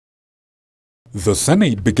The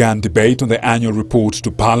Senate began debate on the annual report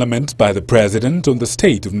to Parliament by the President on the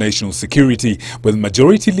state of national security, with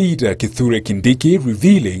Majority Leader Kithure Kindiki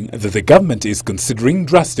revealing that the government is considering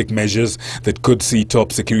drastic measures that could see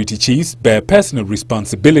top security chiefs bear personal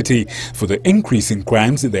responsibility for the increase in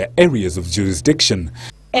crimes in their areas of jurisdiction.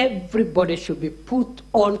 Everybody should be put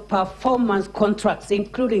on performance contracts,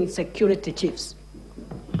 including security chiefs,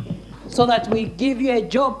 so that we give you a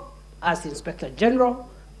job as Inspector General,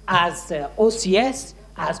 as OCS,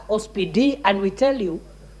 as OSPD, and we tell you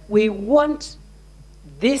we want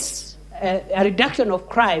this a reduction of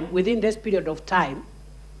crime within this period of time,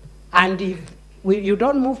 and if you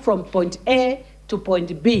don't move from point A to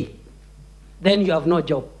point B, then you have no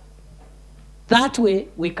job. That way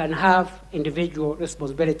we can have individual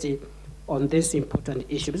responsibility on this important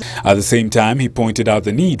issue. At the same time, he pointed out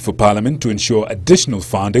the need for Parliament to ensure additional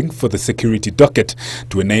funding for the security docket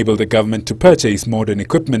to enable the government to purchase modern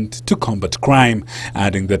equipment to combat crime,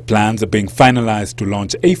 adding that plans are being finalized to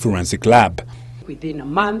launch a forensic lab. Within a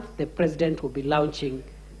month, the President will be launching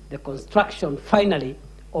the construction, finally,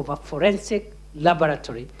 of a forensic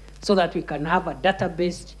laboratory so that we can have a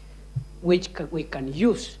database which we can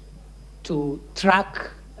use to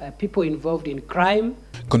track people involved in crime.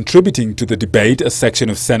 Contributing to the debate, a section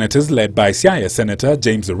of senators led by Siaya Senator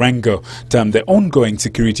James Orengo termed the ongoing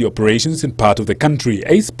security operations in part of the country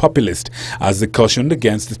as populist, as they cautioned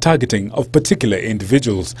against the targeting of particular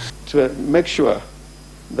individuals. To make sure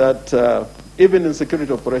that even in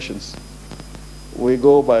security operations, we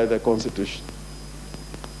go by the Constitution.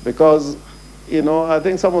 Because, you know, I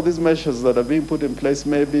think some of these measures that are being put in place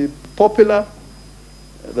may be popular.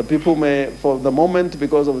 The people may, for the moment,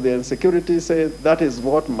 because of the insecurity, say that is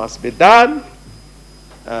what must be done.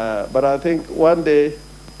 But I think one day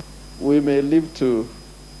we may live to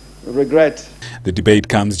regret. The debate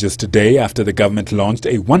comes just a day after the government launched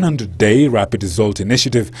a 100-day rapid result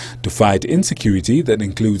initiative to fight insecurity that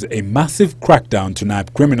includes a massive crackdown to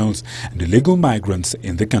nab criminals and illegal migrants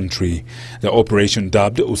in the country. The operation,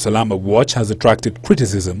 dubbed Usalama Watch, has attracted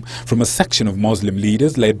criticism from a section of Muslim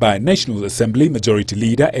leaders led by National Assembly Majority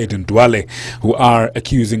Leader Aden Duale, who are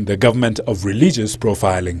accusing the government of religious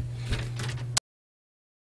profiling.